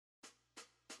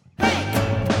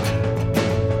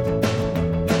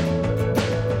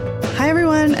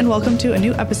everyone, and welcome to a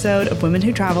new episode of Women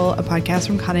Who Travel, a podcast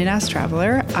from Condé Nast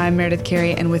Traveler. I'm Meredith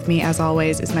Carey, and with me, as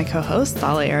always, is my co-host,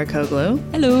 Thala Arikoglu.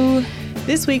 Hello.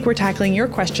 This week, we're tackling your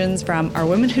questions from our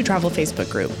Women Who Travel Facebook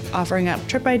group, offering up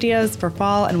trip ideas for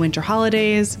fall and winter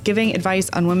holidays, giving advice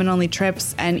on women-only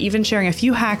trips, and even sharing a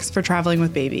few hacks for traveling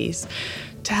with babies.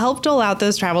 To help dole out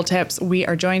those travel tips, we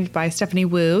are joined by Stephanie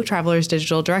Wu, Traveler's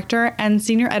digital director, and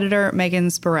senior editor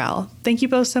Megan Spurrell. Thank you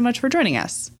both so much for joining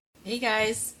us. Hey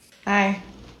guys. Hi.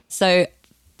 So,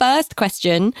 first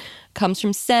question comes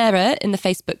from Sarah in the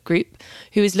Facebook group,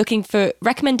 who is looking for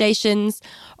recommendations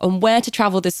on where to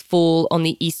travel this fall on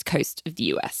the east coast of the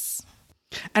US.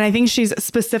 And I think she's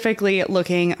specifically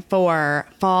looking for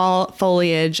fall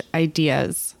foliage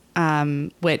ideas,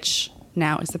 which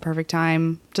now is the perfect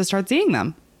time to start seeing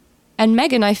them. And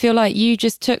Megan, I feel like you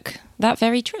just took that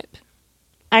very trip.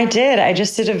 I did. I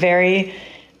just did a very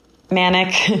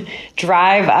manic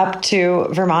drive up to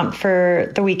Vermont for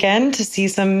the weekend to see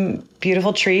some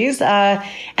beautiful trees.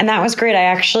 And that was great. I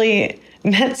actually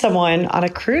met someone on a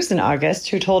cruise in August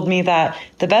who told me that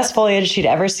the best foliage she'd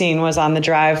ever seen was on the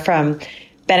drive from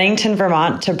Bennington,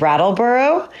 Vermont to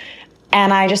Brattleboro.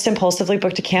 And I just impulsively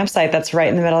booked a campsite that's right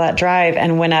in the middle of that drive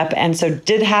and went up. And so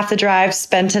did half the drive,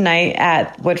 spent a night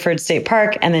at Woodford State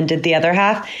Park, and then did the other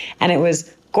half. And it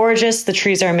was gorgeous. The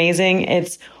trees are amazing.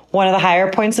 It's one of the higher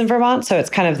points in Vermont, so it's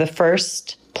kind of the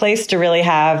first place to really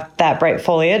have that bright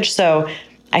foliage. So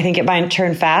I think it might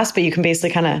turn fast, but you can basically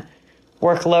kind of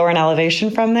work lower in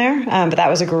elevation from there. But that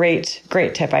was a great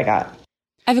tip I got.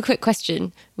 I have a quick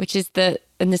question, which is that,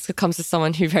 and this comes as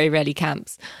someone who very rarely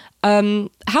camps,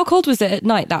 how cold was it at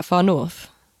night that far north?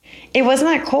 It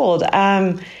wasn't that cold.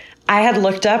 I had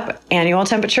looked up annual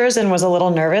temperatures and was a little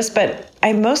nervous, but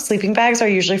most sleeping bags are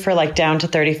usually for like down to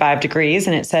 35 degrees.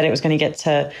 And it said it was going to get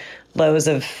to lows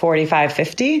of 45,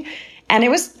 50. And it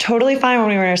was totally fine when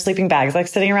we were in our sleeping bags, like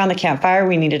sitting around the campfire.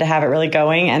 We needed to have it really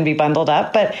going and be bundled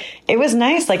up, but it was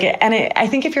nice. I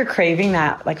think if you're craving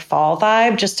that like fall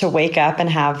vibe, just to wake up and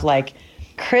have like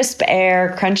crisp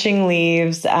air, crunching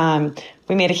leaves.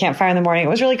 We made a campfire in the morning. It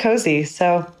was really cozy.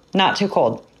 So not too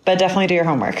cold, but definitely do your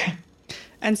homework.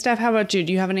 And Steph, how about you?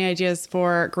 Do you have any ideas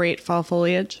for great fall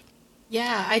foliage?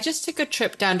 Yeah, I just took a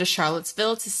trip down to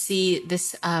Charlottesville to see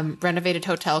this renovated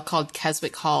hotel called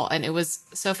Keswick Hall, and it was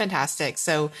so fantastic.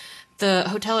 So the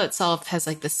hotel itself has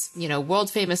like this,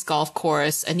 world famous golf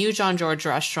course, a new John George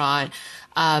restaurant,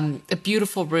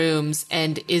 beautiful rooms,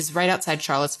 and is right outside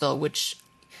Charlottesville, which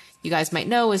you guys might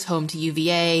know is home to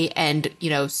UVA and,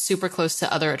 super close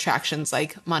to other attractions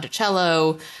like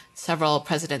Monticello, several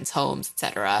presidents' homes,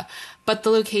 etc. But the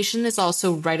location is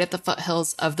also right at the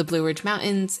foothills of the Blue Ridge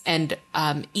Mountains and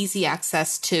easy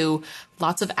access to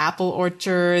lots of apple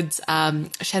orchards,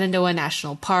 Shenandoah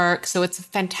National Park. So it's a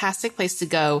fantastic place to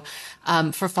go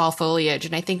for fall foliage.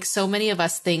 And I think so many of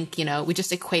us think, we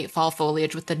just equate fall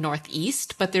foliage with the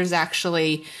Northeast, but there's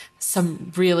actually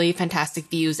some really fantastic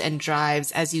views and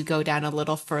drives as you go down a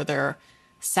little further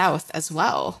south as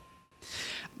well.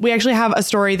 We actually have a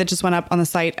story that just went up on the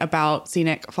site about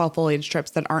scenic fall foliage trips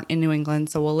that aren't in New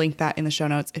England, so we'll link that in the show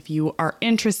notes if you are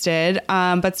interested.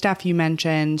 But Steph, you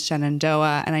mentioned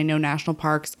Shenandoah, and I know national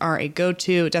parks are a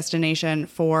go-to destination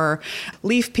for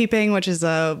leaf peeping, which is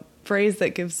a phrase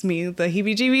that gives me the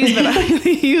heebie-jeebies, but I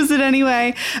use it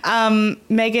anyway.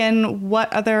 Megan,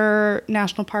 what other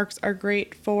national parks are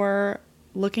great for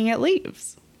looking at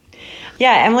leaves?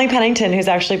 Yeah, Emily Pennington, who's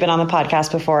actually been on the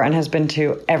podcast before and has been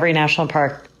to every national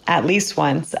park at least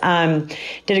once,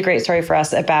 did a great story for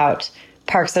us about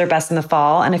parks that are best in the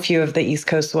fall. And a few of the East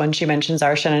Coast ones she mentions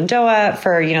are Shenandoah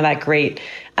for, that great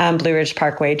Blue Ridge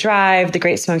Parkway Drive, the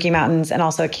Great Smoky Mountains, and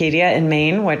also Acadia in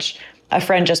Maine, which a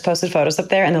friend just posted photos up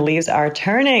there and the leaves are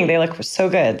turning. They look so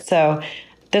good. So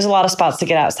there's a lot of spots to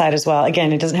get outside as well.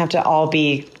 Again, it doesn't have to all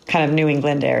be kind of New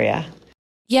England area.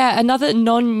 Yeah, another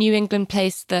non-New England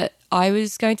place that I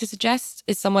was going to suggest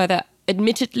is somewhere that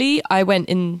admittedly I went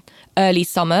in early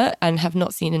summer and have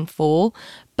not seen in fall,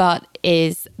 but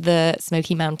is the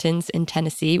Smoky Mountains in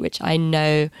Tennessee, which I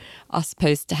know are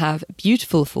supposed to have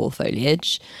beautiful fall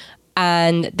foliage.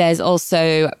 And there's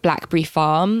also Blackberry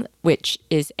Farm, which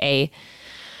is a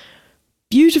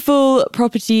beautiful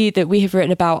property that we have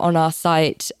written about on our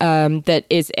site that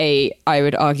is I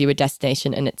would argue, a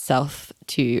destination in itself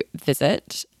to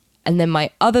visit. And then my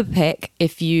other pick,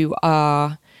 if you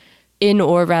are in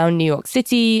or around New York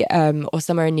City or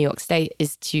somewhere in New York State,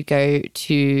 is to go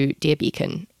to Deer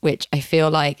Beacon, which I feel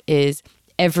like is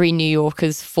every New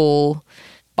Yorker's fall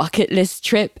bucket list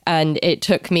trip. And it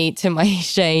took me, to my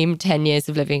shame, 10 years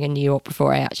of living in New York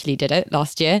before I actually did it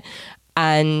last year.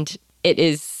 And it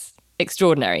is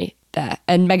extraordinary there.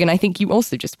 And Megan, I think you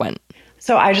also just went.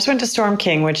 So I just went to Storm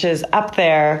King, which is up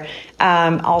there.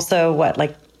 Also,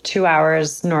 like 2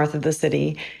 hours north of the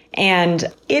city. And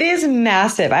it is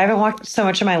massive. I haven't walked so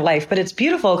much in my life, but it's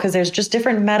beautiful because there's just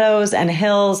different meadows and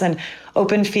hills and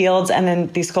open fields and then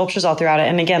these sculptures all throughout it.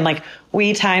 And again, like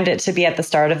we timed it to be at the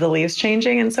start of the leaves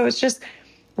changing. And so it's just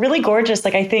really gorgeous.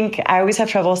 Like I think I always have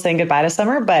trouble saying goodbye to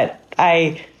summer, but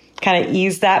I kind of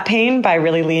ease that pain by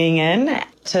really leaning in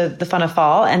to the fun of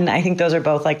fall. And I think those are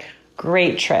both like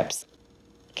great trips.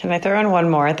 Can I throw in one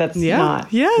more that's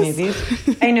not movies?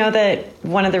 I know that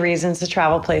one of the reasons to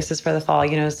travel places for the fall,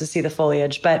 is to see the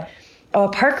foliage. But a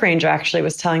park ranger actually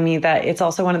was telling me that it's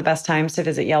also one of the best times to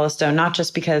visit Yellowstone, not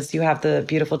just because you have the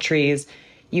beautiful trees,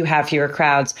 you have fewer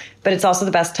crowds, but it's also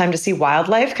the best time to see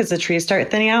wildlife because the trees start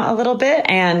thinning out a little bit.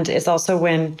 And it's also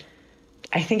when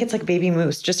I think it's like baby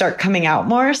moose just start coming out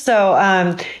more. So,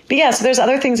 but yeah, so there's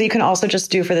other things that you can also just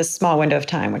do for this small window of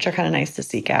time, which are kind of nice to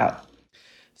seek out.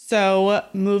 So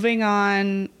moving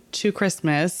on to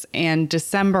Christmas and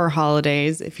December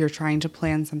holidays, if you're trying to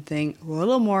plan something a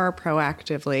little more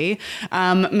proactively,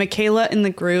 Michaela in the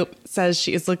group says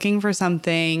she is looking for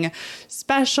something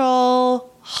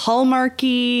special,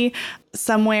 hallmarky,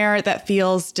 somewhere that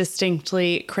feels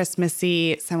distinctly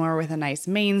Christmassy, somewhere with a nice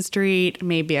main street,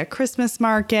 maybe a Christmas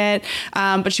market.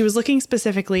 But she was looking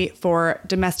specifically for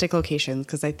domestic locations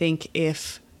because I think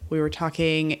if we were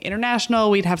talking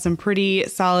international, we'd have some pretty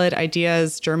solid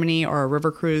ideas, Germany or a river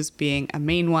cruise being a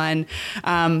main one.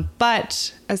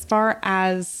 But as far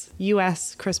as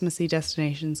U.S. Christmassy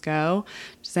destinations go,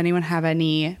 does anyone have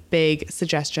any big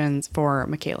suggestions for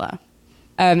Michaela?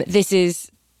 This is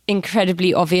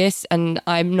incredibly obvious, and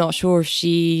I'm not sure if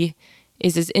she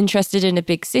is as interested in a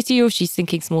big city or she's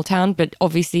thinking small town, but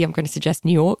obviously I'm going to suggest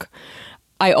New York.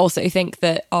 I also think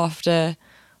that after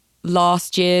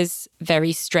last year's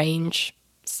very strange,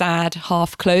 sad,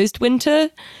 half-closed winter,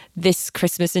 this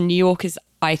Christmas in New York is,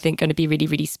 I think, going to be really,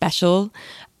 really special.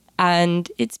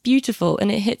 And it's beautiful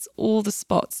and it hits all the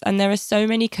spots. And there are so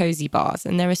many cozy bars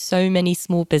and there are so many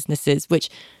small businesses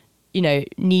which,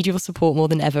 need your support more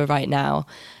than ever right now.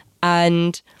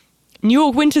 And New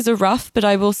York winters are rough, but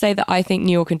I will say that I think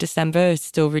New York in December is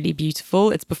still really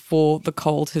beautiful. It's before the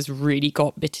cold has really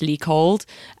got bitterly cold.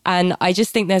 And I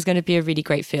just think there's going to be a really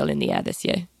great feel in the air this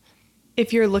year.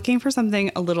 If you're looking for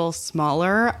something a little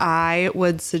smaller, I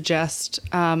would suggest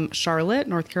Charlotte,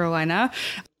 North Carolina.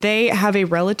 They have a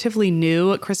relatively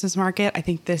new Christmas market. I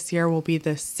think this year will be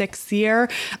the 6th year,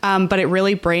 but it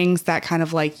really brings that kind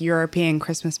of like European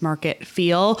Christmas market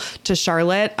feel to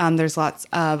Charlotte. There's lots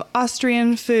of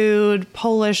Austrian food,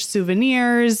 Polish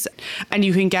souvenirs, and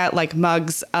you can get like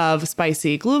mugs of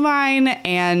spicy Glühwein,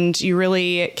 and you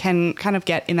really can kind of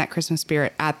get in that Christmas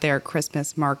spirit at their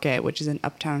Christmas market, which is in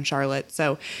Uptown Charlotte.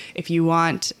 So if you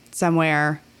want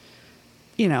somewhere,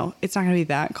 it's not going to be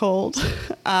that cold,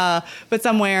 but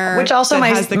somewhere which also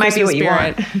might be what spirit. You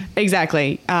want.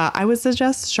 Exactly. I would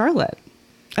suggest Charlotte.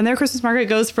 And their Christmas market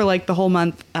goes for like the whole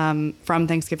month from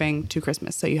Thanksgiving to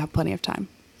Christmas. So you have plenty of time.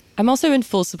 I'm also in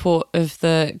full support of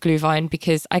the Glühwein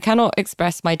because I cannot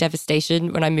express my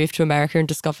devastation when I moved to America and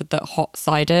discovered that hot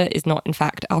cider is not, in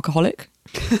fact, alcoholic.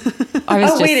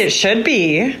 It should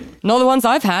be. Not the ones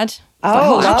I've had.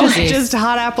 Just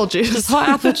hot apple juice. Just hot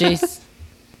apple juice.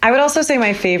 I would also say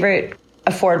my favorite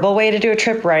affordable way to do a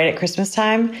trip right at Christmas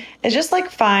time is just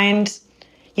like find,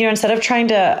 instead of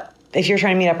if you're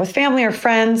trying to meet up with family or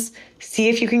friends, see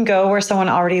if you can go where someone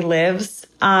already lives.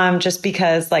 Just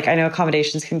because like I know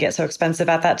accommodations can get so expensive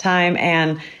at that time.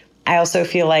 And I also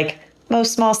feel like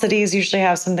most small cities usually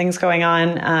have some things going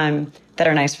on that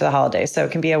are nice for the holidays. So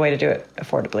it can be a way to do it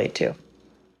affordably too.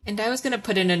 And I was going to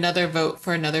put in another vote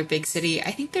for another big city.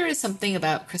 I think there is something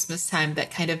about Christmas time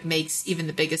that kind of makes even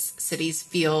the biggest cities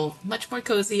feel much more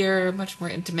cozier, much more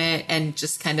intimate, and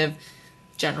just kind of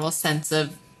general sense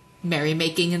of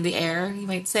merrymaking in the air, you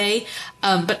might say.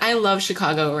 But I love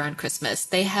Chicago around Christmas.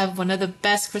 They have one of the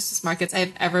best Christmas markets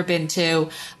I've ever been to.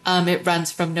 It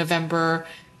runs from November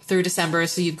through December,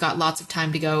 so you've got lots of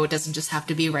time to go. It doesn't just have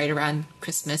to be right around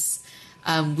Christmas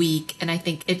week. And I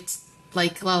think it's,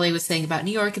 like Lale was saying about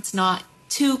New York, it's not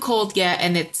too cold yet,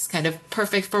 and it's kind of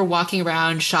perfect for walking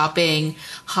around, shopping,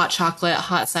 hot chocolate,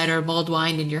 hot cider, mulled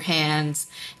wine in your hands,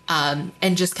 and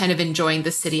just kind of enjoying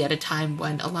the city at a time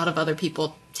when a lot of other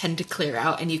people tend to clear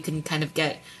out, and you can kind of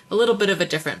get a little bit of a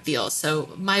different feel. So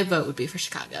my vote would be for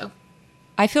Chicago.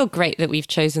 I feel great that we've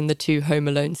chosen the 2 Home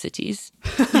Alone cities.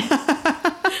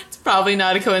 It's probably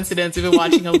not a coincidence. We've been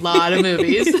watching a lot of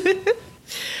movies.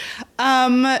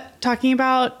 Talking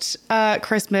about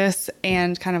Christmas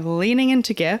and kind of leaning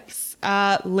into gifts,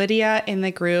 Lydia in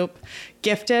the group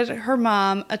gifted her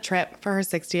mom a trip for her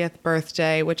 60th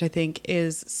birthday, which I think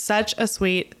is such a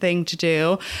sweet thing to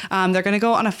do. They're going to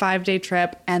go on a 5-day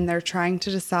trip and they're trying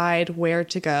to decide where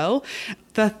to go.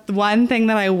 The one thing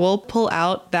that I will pull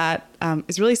out that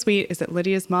is really sweet is that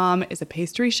Lydia's mom is a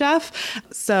pastry chef.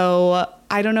 So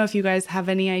I don't know if you guys have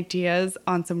any ideas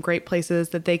on some great places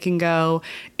that they can go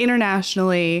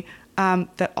internationally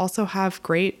that also have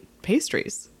great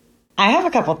pastries. I have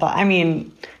a couple thoughts. I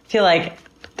mean, I feel like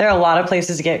there are a lot of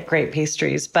places to get great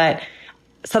pastries, but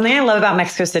something I love about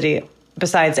Mexico City,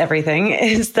 besides everything,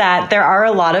 is that there are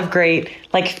a lot of great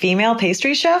like female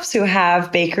pastry chefs who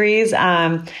have bakeries.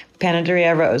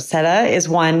 Panaderia Rosetta is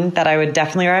one that I would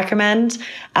definitely recommend.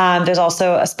 There's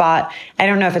also a spot, I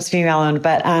don't know if it's female owned,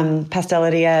 but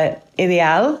Pasteleria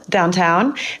Ideal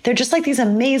downtown. They're just like these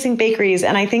amazing bakeries.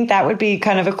 And I think that would be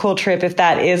kind of a cool trip if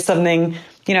that is something,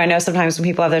 you know, I know sometimes when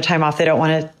people have their time off, they don't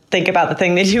want to think about the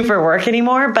thing they do for work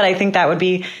anymore, but I think that would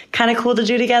be kind of cool to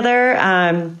do together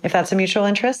if that's a mutual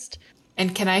interest.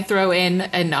 And can I throw in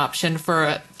an option for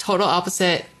a total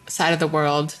opposite side of the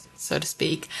world, so to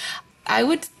speak? I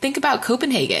would think about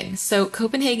Copenhagen. So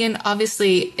Copenhagen,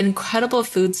 obviously incredible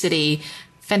food city,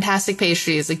 fantastic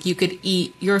pastries. Like you could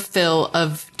eat your fill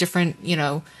of different, you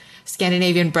know,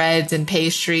 Scandinavian breads and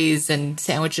pastries and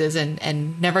sandwiches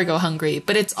and never go hungry.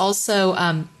 But it's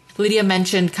also, Lydia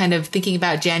mentioned kind of thinking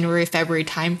about January, February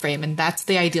timeframe, and that's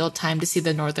the ideal time to see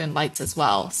the Northern Lights as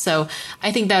well. So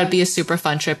I think that would be a super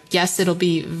fun trip. Yes, it'll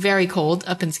be very cold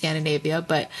up in Scandinavia,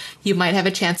 but you might have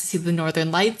a chance to see the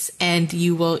Northern Lights and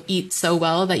you will eat so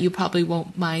well that you probably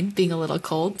won't mind being a little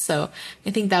cold. So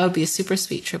I think that would be a super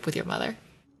sweet trip with your mother.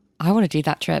 I want to do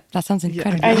that trip. That sounds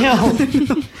incredible. I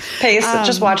know. Pace,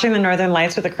 just watching the Northern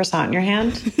Lights with a croissant in your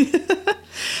hand.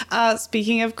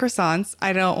 Speaking of croissants,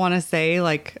 I don't want to say,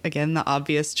 like, again, the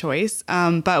obvious choice,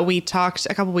 but we talked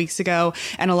a couple weeks ago,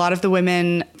 and a lot of the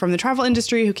women from the travel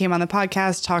industry who came on the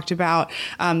podcast talked about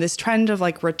this trend of,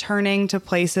 like, returning to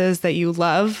places that you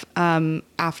love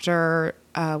after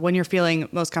when you're feeling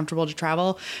most comfortable to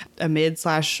travel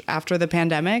amid/after the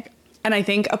pandemic. And I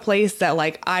think a place that,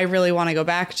 like, I really want to go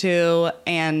back to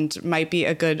and might be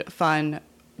a good, fun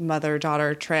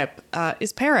mother-daughter trip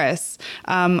is Paris.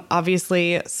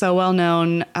 Obviously, so well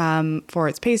known for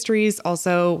its pastries.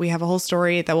 Also, we have a whole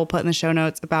story that we'll put in the show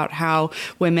notes about how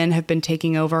women have been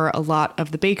taking over a lot of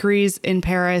the bakeries in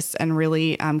Paris and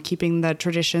really keeping the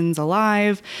traditions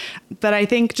alive. But I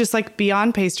think just like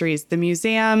beyond pastries, the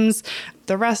museums,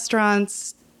 the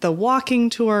restaurants, the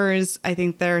walking tours, I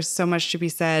think there's so much to be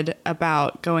said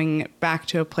about going back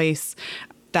to a place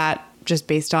that, just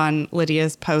based on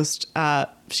Lydia's post,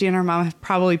 she and her mom have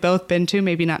probably both been to,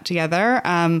 maybe not together.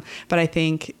 But I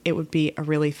think it would be a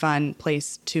really fun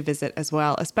place to visit as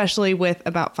well, especially with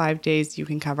about 5 days. You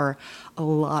can cover a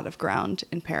lot of ground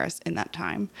in Paris in that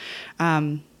time.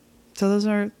 So those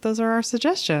are our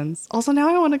suggestions. Also,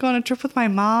 now I want to go on a trip with my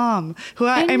mom, who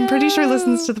I'm pretty sure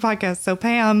listens to the podcast. So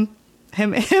Pam, hit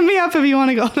me up if you want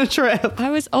to go on a trip. I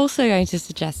was also going to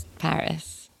suggest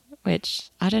Paris, which,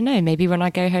 I don't know, maybe when I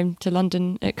go home to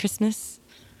London at Christmas,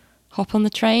 hop on the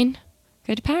train,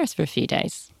 go to Paris for a few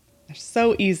days. They're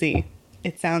so easy.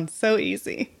 It sounds so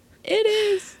easy. It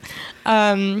is.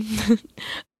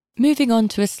 Moving on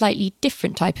to a slightly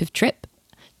different type of trip.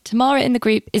 Tamara in the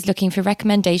group is looking for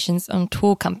recommendations on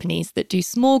tour companies that do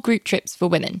small group trips for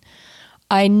women.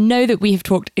 I know that we have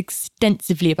talked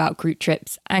extensively about group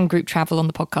trips and group travel on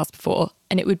the podcast before,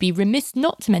 and it would be remiss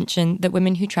not to mention that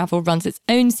Women Who Travel runs its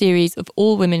own series of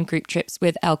all-women group trips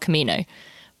with El Camino.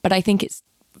 But I think it's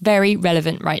very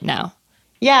relevant right now.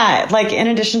 Yeah, like in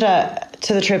addition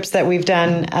to the trips that we've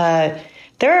done,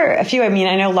 there are a few. I mean,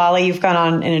 I know, Lala, you've gone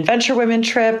on an Adventure Women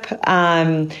trip.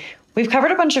 We've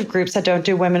covered a bunch of groups that don't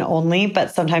do women only,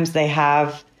 but sometimes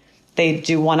they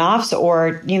do one-offs,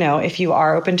 or, you know, if you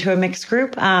are open to a mixed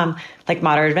group, like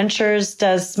Modern Adventures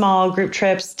does small group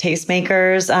trips.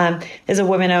 Tastemakers is a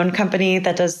women-owned company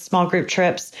that does small group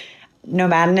trips.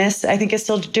 Nomadness, I think, is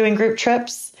still doing group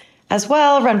trips as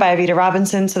well, run by Avita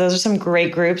Robinson. So those are some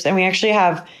great groups. And we actually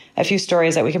have a few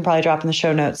stories that we can probably drop in the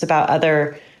show notes about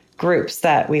other groups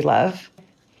that we love.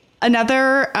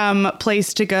 Another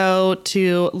place to go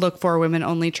to look for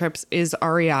women-only trips is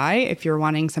REI. If you're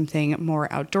wanting something more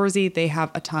outdoorsy, they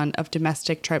have a ton of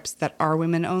domestic trips that are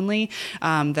women-only,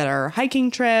 that are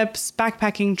hiking trips,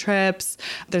 backpacking trips.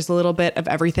 There's a little bit of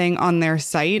everything on their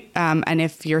site. And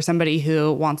if you're somebody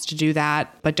who wants to do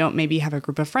that, but don't maybe have a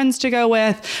group of friends to go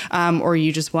with, or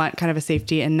you just want kind of a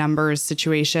safety in numbers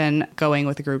situation, going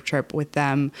with a group trip with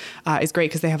them is great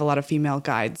because they have a lot of female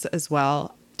guides as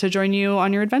well to join you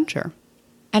on your adventure.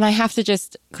 And I have to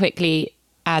just quickly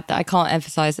add that I can't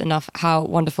emphasize enough how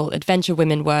wonderful adventure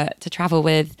women were to travel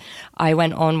with. I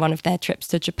went on one of their trips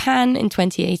to Japan in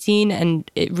 2018, and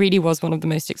it really was one of the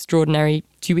most extraordinary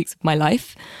 2 weeks of my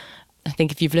life. I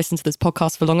think if you've listened to this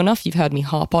podcast for long enough, you've heard me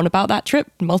harp on about that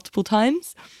trip multiple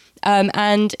times.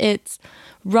 And it's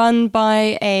run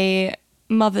by a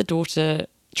mother-daughter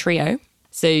trio.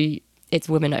 So it's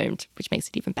women-owned, which makes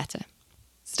it even better.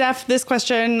 Steph, this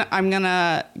question I'm going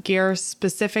to gear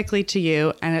specifically to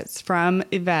you, and it's from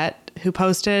Yvette, who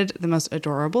posted the most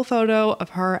adorable photo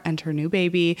of her and her new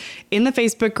baby in the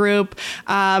Facebook group,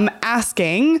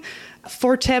 asking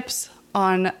for tips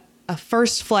on a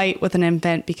first flight with an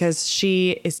infant because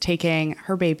she is taking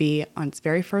her baby on its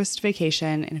very first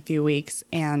vacation in a few weeks,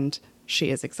 and she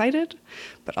is excited,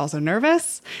 but also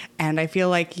nervous. And I feel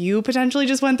like you potentially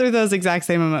just went through those exact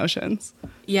same emotions.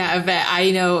 Yeah, Yvette,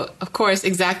 I know, of course,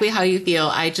 exactly how you feel.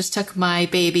 I just took my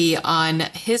baby on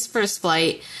his first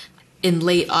flight in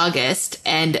late August,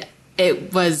 and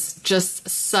it was just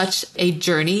such a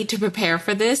journey to prepare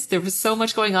for this. There was so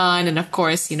much going on. And of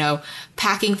course,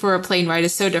 packing for a plane ride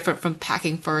is so different from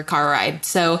packing for a car ride.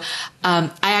 So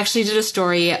I actually did a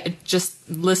story just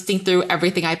listing through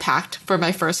everything I packed for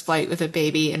my first flight with a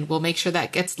baby. And we'll make sure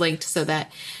that gets linked so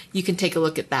that you can take a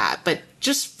look at that. But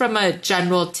just from a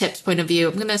general tips point of view,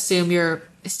 I'm going to assume you're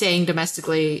staying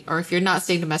domestically, or if you're not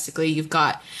staying domestically, you've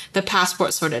got the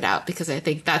passport sorted out, because I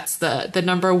think that's the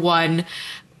number one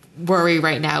worry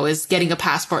right now is getting a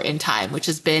passport in time, which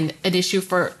has been an issue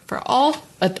for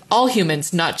all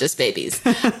humans, not just babies.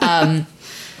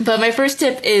 But my first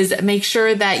tip is make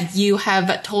sure that you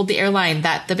have told the airline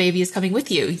that the baby is coming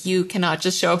with you. You cannot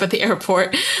just show up at the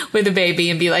airport with a baby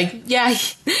and be like, yeah,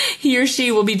 he or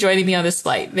she will be joining me on this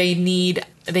flight. They need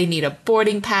a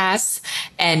boarding pass.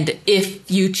 And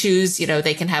if you choose,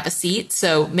 they can have a seat.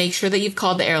 So make sure that you've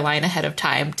called the airline ahead of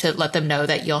time to let them know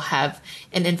that you'll have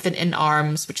an infant in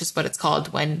arms, which is what it's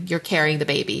called when you're carrying the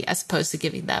baby, as opposed to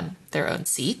giving them their own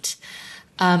seat.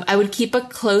 I would keep a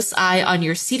close eye on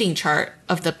your seating chart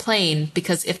of the plane,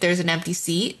 because if there's an empty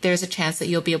seat, there's a chance that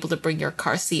you'll be able to bring your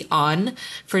car seat on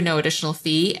for no additional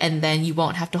fee, and then you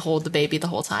won't have to hold the baby the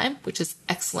whole time, which is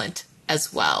excellent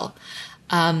as well.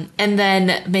 And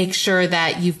then make sure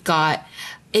that you've got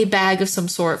a bag of some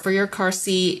sort for your car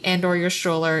seat and or your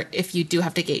stroller if you do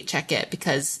have to gate check it,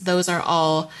 because those are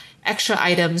all extra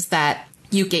items that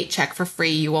you gate check for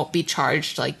free. You won't be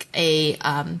charged like a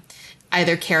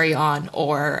either carry-on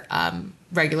or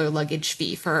regular luggage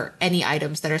fee for any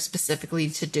items that are specifically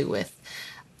to do with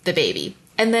the baby.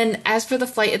 And then as for the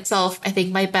flight itself, I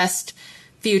think my best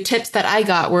few tips that I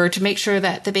got were to make sure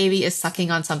that the baby is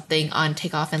sucking on something on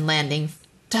takeoff and landing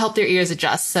to help their ears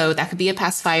adjust. So that could be a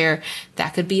pacifier,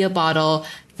 that could be a bottle,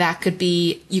 you could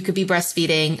be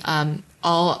breastfeeding.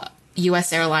 All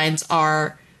U.S. airlines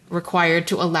are required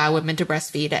to allow women to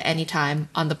breastfeed at any time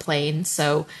on the plane.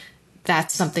 So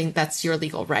that's something that's your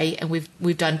legal right. And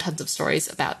we've done tons of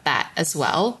stories about that as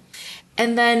well.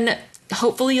 And then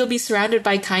hopefully you'll be surrounded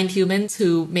by kind humans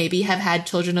who maybe have had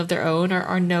children of their own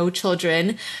or no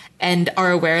children and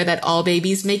are aware that all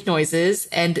babies make noises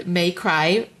and may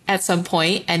cry at some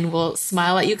point and will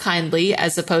smile at you kindly,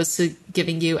 as opposed to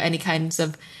giving you any kinds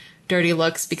of dirty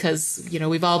looks, because,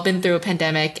 we've all been through a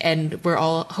pandemic and we're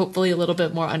all hopefully a little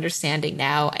bit more understanding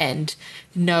now and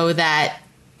know that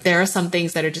there are some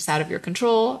things that are just out of your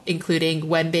control, including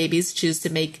when babies choose to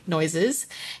make noises.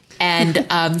 And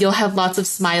you'll have lots of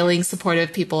smiling,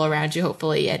 supportive people around you,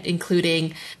 hopefully,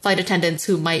 including flight attendants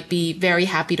who might be very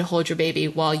happy to hold your baby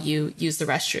while you use the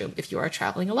restroom if you are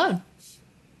traveling alone.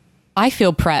 I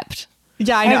feel prepped.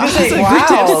 Yeah, I know. I was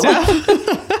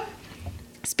like, wow.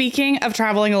 Speaking of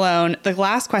traveling alone, the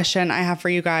last question I have for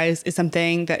you guys is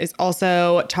something that is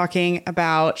also talking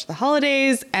about the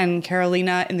holidays. And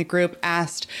Carolina in the group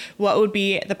asked, what would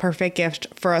be the perfect gift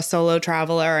for a solo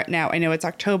traveler? Now, I know it's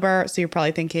October, so you're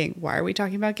probably thinking, why are we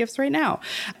talking about gifts right now?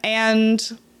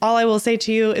 And all I will say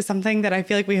to you is something that I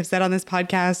feel like we have said on this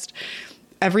podcast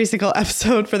every single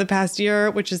episode for the past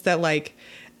year, which is that,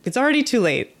 it's already too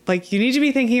late. You need to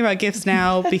be thinking about gifts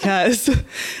now because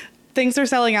things are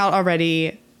selling out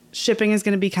already. Shipping is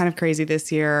going to be kind of crazy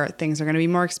this year. Things are going to be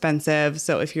more expensive.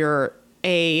 So if you're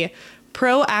a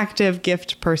proactive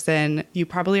gift person, you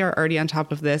probably are already on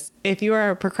top of this. If you are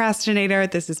a procrastinator,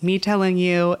 this is me telling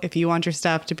you, if you want your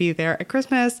stuff to be there at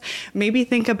Christmas, maybe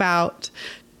think about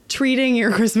treating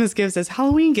your Christmas gifts as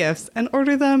Halloween gifts and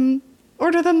order them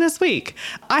this week.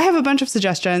 I have a bunch of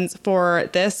suggestions for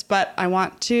this, but I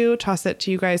want to toss it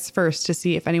to you guys first to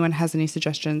see if anyone has any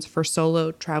suggestions for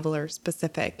solo traveler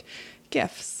specific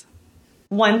gifts.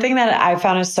 One thing that I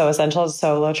found is so essential as a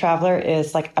solo traveler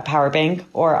is like a power bank,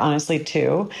 or honestly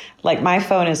two. Like my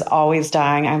phone is always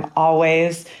dying. I'm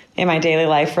always in my daily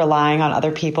life relying on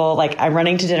other people. Like I'm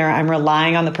running to dinner, I'm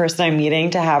relying on the person I'm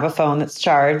meeting to have a phone that's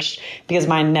charged because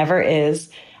mine never is.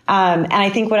 And I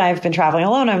think when I've been traveling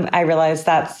alone, I realize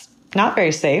that's not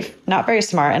very safe, not very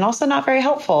smart, and also not very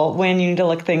helpful when you need to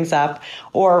look things up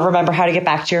or remember how to get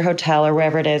back to your hotel or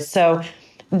wherever it is. So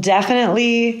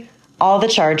definitely all the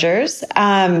chargers.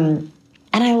 And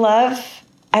I love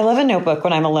a notebook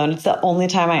when I'm alone. It's the only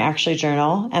time I actually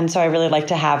journal. And so I really like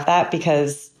to have that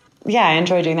because, yeah, I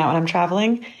enjoy doing that when I'm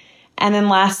traveling. And then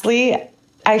lastly,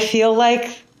 I feel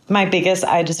like my biggest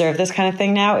I deserve this kind of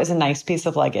thing now is a nice piece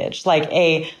of luggage, like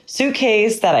a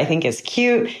suitcase that I think is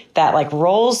cute, that like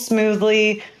rolls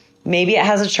smoothly. Maybe it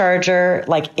has a charger,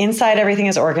 like inside everything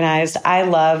is organized. I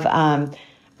love,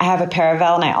 I have a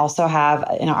Paravel and I also have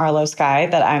an Arlo Sky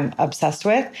that I'm obsessed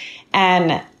with.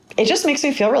 And it just makes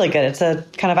me feel really good. It's a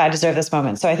kind of I deserve this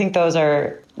moment. So I think those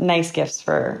are nice gifts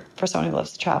for someone who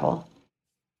loves to travel.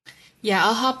 Yeah,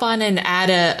 I'll hop on and add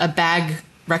a bag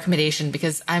recommendation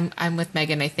because I'm with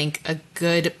Megan. I think a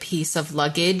good piece of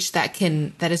luggage that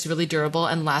is really durable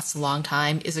and lasts a long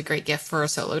time is a great gift for a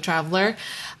solo traveler.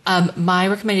 My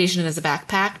recommendation is a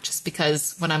backpack, just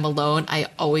because when I'm alone, I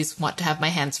always want to have my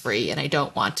hands free and I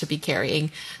don't want to be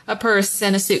carrying a purse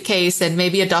and a suitcase and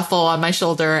maybe a duffel on my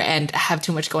shoulder and have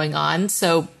too much going on.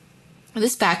 So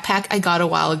this backpack I got a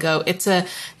while ago. It's a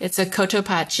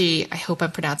Cotopaxi, I hope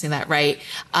I'm pronouncing that right,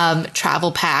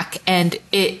 travel pack. And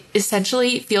it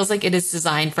essentially feels like it is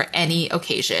designed for any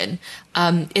occasion.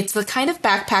 It's the kind of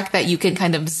backpack that you can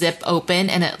kind of zip open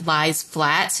and it lies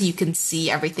flat so you can see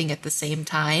everything at the same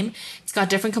time. It's got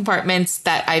different compartments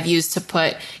that I've used to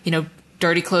put,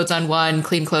 dirty clothes on one,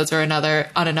 clean clothes on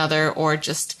another, or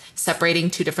just separating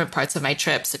two different parts of my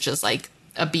trip, such as like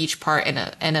a beach part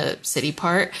and a city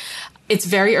part. It's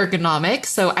very ergonomic.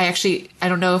 So I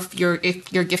don't know if you're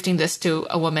gifting this to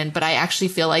a woman, but I actually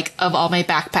feel like of all my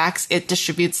backpacks, it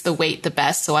distributes the weight the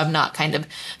best. So I'm not kind of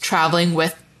traveling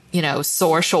with,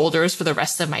 sore shoulders for the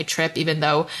rest of my trip, even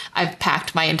though I've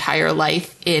packed my entire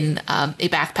life in a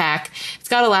backpack. It's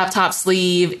got a laptop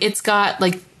sleeve. It's got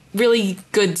like really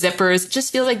good zippers. It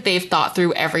just feels like they've thought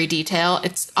through every detail.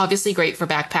 It's obviously great for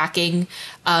backpacking.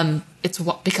 It's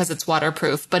because it's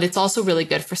waterproof, but it's also really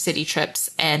good for city trips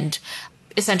and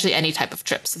essentially any type of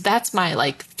trip. So that's my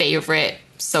like favorite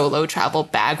solo travel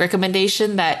bag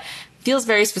recommendation that feels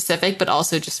very specific, but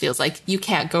also just feels like you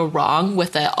can't go wrong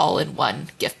with an all-in-one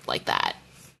gift like that.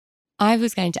 I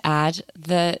was going to add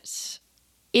that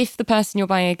if the person you're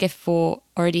buying a gift for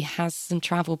already has some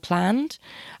travel planned,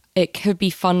 it could be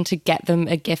fun to get them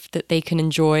a gift that they can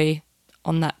enjoy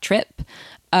on that trip.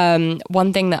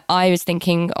 One thing that I was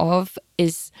thinking of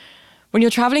is when you're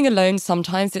traveling alone,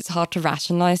 sometimes it's hard to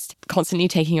rationalize constantly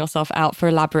taking yourself out for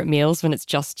elaborate meals when it's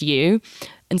just you.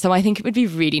 And so I think it would be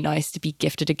really nice to be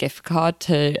gifted a gift card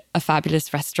to a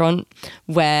fabulous restaurant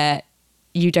where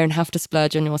you don't have to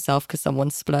splurge on yourself because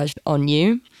someone splurged on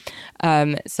you.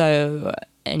 So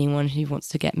anyone who wants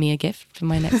to get me a gift for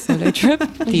my next solo trip,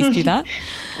 please do that.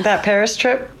 That Paris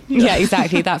trip? Yeah,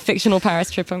 exactly. That fictional Paris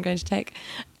trip I'm going to take.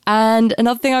 And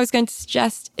another thing I was going to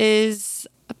suggest is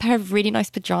a pair of really nice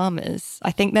pajamas.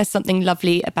 I think there's something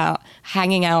lovely about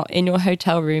hanging out in your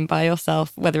hotel room by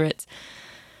yourself, whether it's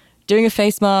doing a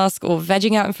face mask or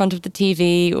vegging out in front of the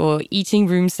TV or eating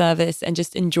room service and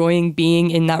just enjoying being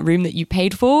in that room that you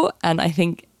paid for. And I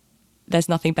think there's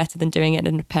nothing better than doing it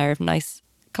in a pair of nice,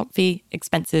 comfy,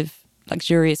 expensive,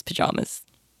 luxurious pajamas.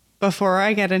 Before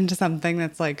I get into something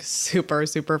that's like super,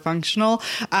 super functional,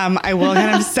 I will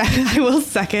kind of I will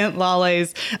second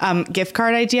Lale's gift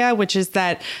card idea, which is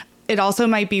that it also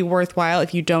might be worthwhile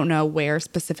if you don't know where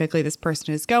specifically this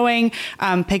person is going,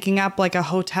 picking up like a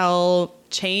hotel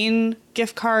chain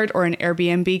gift card or an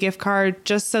Airbnb gift card,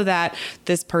 just so that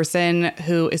this person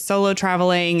who is solo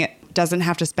traveling doesn't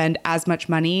have to spend as much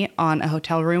money on a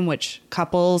hotel room, which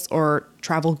couples or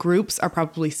travel groups are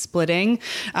probably splitting.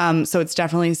 So it's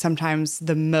definitely sometimes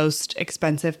the most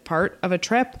expensive part of a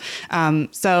trip.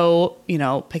 So,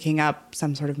 picking up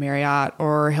some sort of Marriott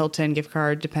or Hilton gift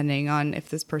card, depending on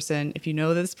if you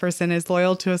know this person is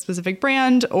loyal to a specific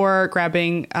brand, or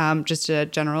grabbing just a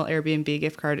general Airbnb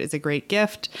gift card is a great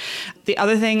gift. The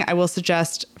other thing I will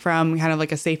suggest from kind of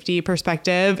like a safety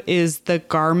perspective is the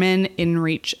Garmin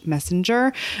InReach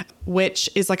Messenger. which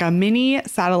is like a mini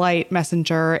satellite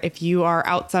messenger. If you are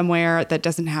out somewhere that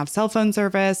doesn't have cell phone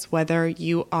service, whether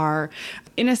you are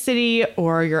in a city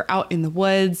or you're out in the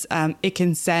woods, it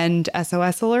can send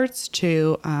SOS alerts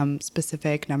to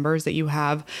specific numbers that you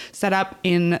have set up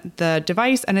in the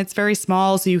device. And it's very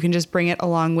small, so you can just bring it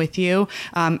along with you.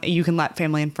 You can let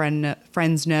family and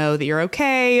friends know that you're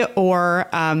okay, or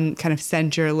kind of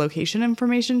send your location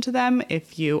information to them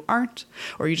if you aren't,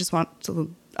 or you just want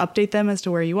to update them as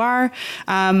to where you are.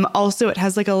 Also, it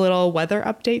has like a little weather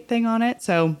update thing on it.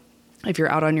 So if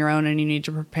you're out on your own and you need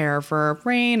to prepare for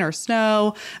rain or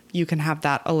snow, you can have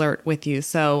that alert with you.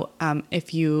 So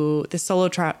if this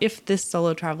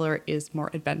solo traveler is more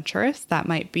adventurous, that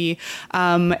might be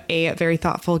a very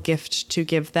thoughtful gift to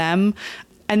give them.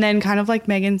 And then kind of like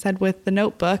Megan said with the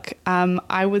notebook,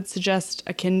 I would suggest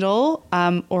a Kindle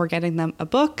or getting them a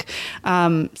book.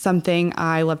 Something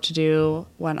I love to do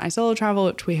when I solo travel,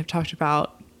 which we have talked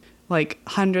about like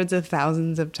hundreds of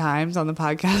thousands of times on the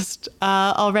podcast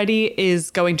already,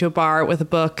 is going to a bar with a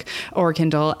book or a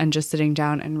Kindle and just sitting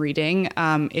down and reading.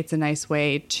 It's a nice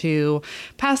way to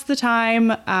pass the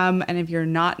time. And if you're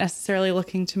not necessarily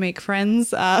looking to make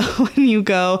friends when you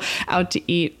go out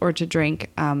to eat or to drink,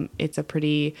 it's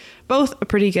both a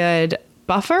pretty good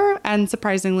buffer and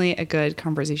surprisingly a good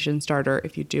conversation starter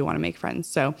if you do want to make friends.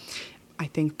 So I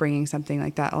think bringing something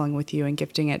like that along with you and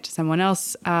gifting it to someone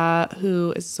else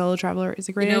who is a solo traveler is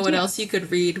a great idea. You know what else you could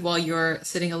read while you're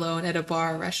sitting alone at a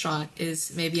bar or restaurant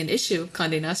is maybe an issue of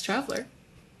Condé Nast Traveler.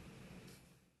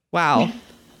 Wow.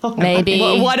 Maybe.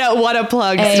 What a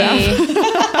plug,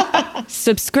 Steph.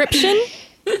 Subscription?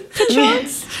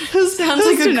 Perchance? Sounds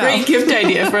like a great gift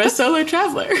idea for a solo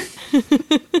traveler.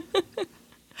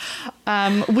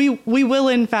 We will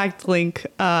in fact link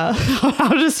how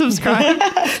to subscribe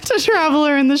to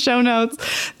Traveler in the show notes,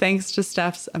 thanks to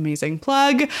Steph's amazing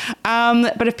plug.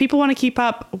 But if people want to keep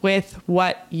up with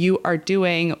what you are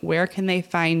doing, where can they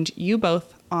find you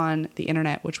both on the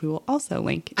internet, which we will also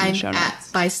link in the show notes? I'm at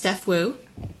by Steph Wu.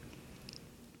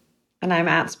 And I'm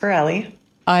at Spirelli.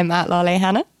 I'm at Lale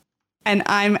Hannah. And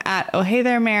I'm at Oh Hey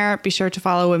There Mare. Be sure to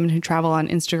follow Women Who Travel on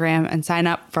Instagram and sign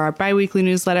up for our bi-weekly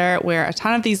newsletter where a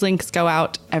ton of these links go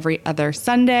out every other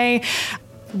Sunday.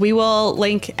 We will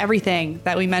link everything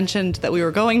that we mentioned that we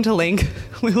were going to link.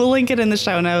 We will link it in the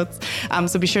show notes.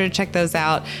 So be sure to check those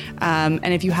out. And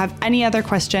if you have any other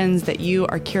questions that you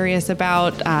are curious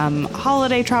about,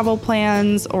 holiday travel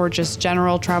plans or just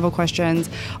general travel questions,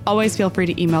 always feel free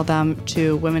to email them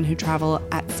to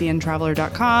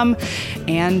womenwhotravel@cntraveler.com.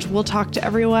 And we'll talk to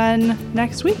everyone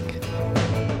next week.